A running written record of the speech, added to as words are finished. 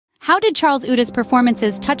How did Charles Ouda's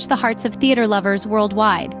performances touch the hearts of theater lovers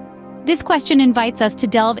worldwide? This question invites us to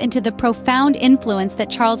delve into the profound influence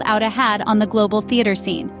that Charles Ouda had on the global theater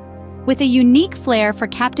scene. With a unique flair for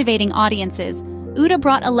captivating audiences, Ouda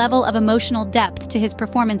brought a level of emotional depth to his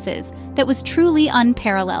performances that was truly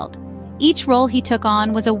unparalleled. Each role he took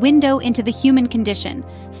on was a window into the human condition,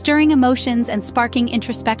 stirring emotions and sparking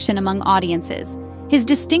introspection among audiences. His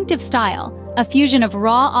distinctive style, a fusion of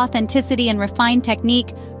raw authenticity and refined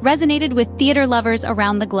technique, resonated with theater lovers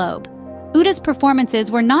around the globe. Ouda's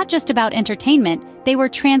performances were not just about entertainment, they were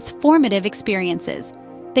transformative experiences.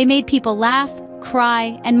 They made people laugh,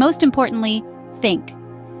 cry, and most importantly, think.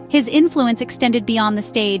 His influence extended beyond the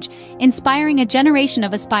stage, inspiring a generation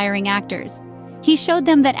of aspiring actors. He showed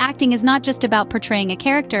them that acting is not just about portraying a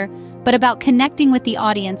character, but about connecting with the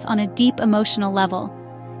audience on a deep emotional level.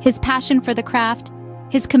 His passion for the craft,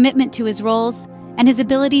 his commitment to his roles, and his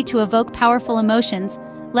ability to evoke powerful emotions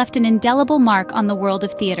left an indelible mark on the world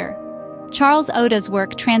of theater. Charles Ouda's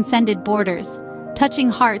work transcended borders, touching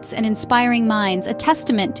hearts and inspiring minds, a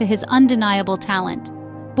testament to his undeniable talent.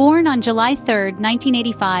 Born on July 3,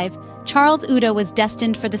 1985, Charles Ouda was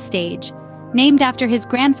destined for the stage. Named after his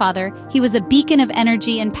grandfather, he was a beacon of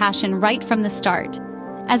energy and passion right from the start.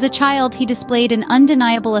 As a child, he displayed an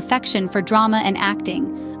undeniable affection for drama and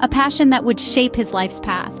acting, a passion that would shape his life's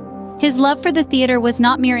path. His love for the theater was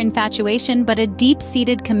not mere infatuation, but a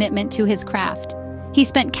deep-seated commitment to his craft. He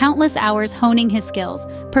spent countless hours honing his skills,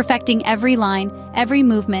 perfecting every line, every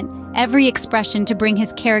movement, every expression to bring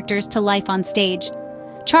his characters to life on stage.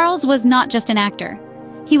 Charles was not just an actor.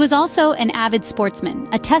 He was also an avid sportsman,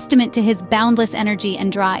 a testament to his boundless energy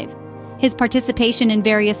and drive. His participation in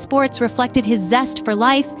various sports reflected his zest for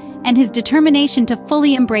life and his determination to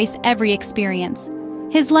fully embrace every experience.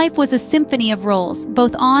 His life was a symphony of roles,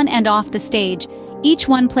 both on and off the stage, each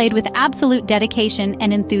one played with absolute dedication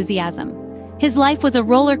and enthusiasm. His life was a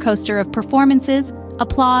roller coaster of performances,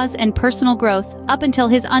 applause, and personal growth up until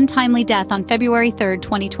his untimely death on February 3,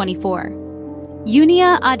 2024.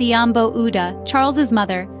 Ouda Adhiambo Ouda, Charles's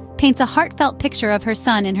mother, paints a heartfelt picture of her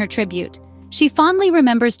son in her tribute. She fondly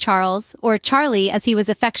remembers Charles, or Charlie as he was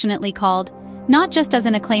affectionately called, not just as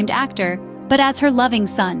an acclaimed actor, but as her loving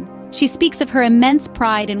son. She speaks of her immense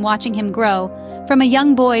pride in watching him grow, from a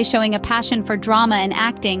young boy showing a passion for drama and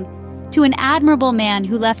acting, to an admirable man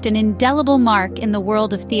who left an indelible mark in the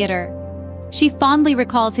world of theater. She fondly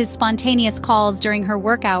recalls his spontaneous calls during her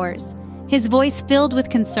work hours, his voice filled with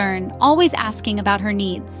concern, always asking about her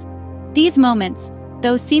needs. These moments,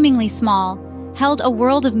 though seemingly small, held a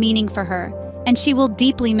world of meaning for her, and she will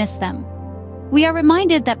deeply miss them. We are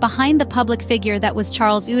reminded that behind the public figure that was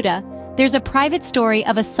Charles Ouda, there's a private story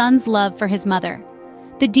of a son's love for his mother.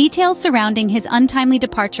 The details surrounding his untimely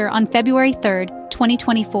departure on February 3,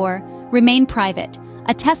 2024, remain private,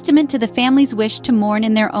 a testament to the family's wish to mourn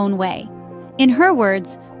in their own way. In her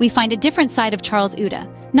words, we find a different side of Charles Ouda,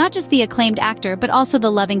 not just the acclaimed actor but also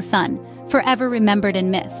the loving son, forever remembered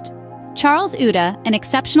and missed. Charles Ouda, an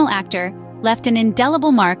exceptional actor, left an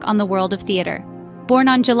indelible mark on the world of theater. Born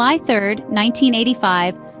on July 3,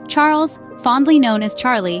 1985, Charles, fondly known as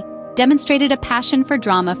Charlie, demonstrated a passion for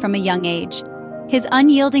drama from a young age. His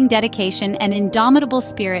unyielding dedication and indomitable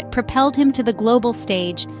spirit propelled him to the global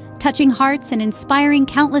stage, touching hearts and inspiring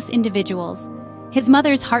countless individuals. His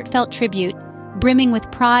mother's heartfelt tribute, brimming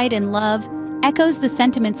with pride and love, echoes the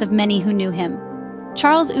sentiments of many who knew him.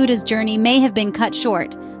 Charles Ouda's journey may have been cut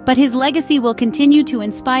short, but his legacy will continue to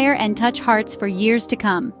inspire and touch hearts for years to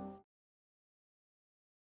come.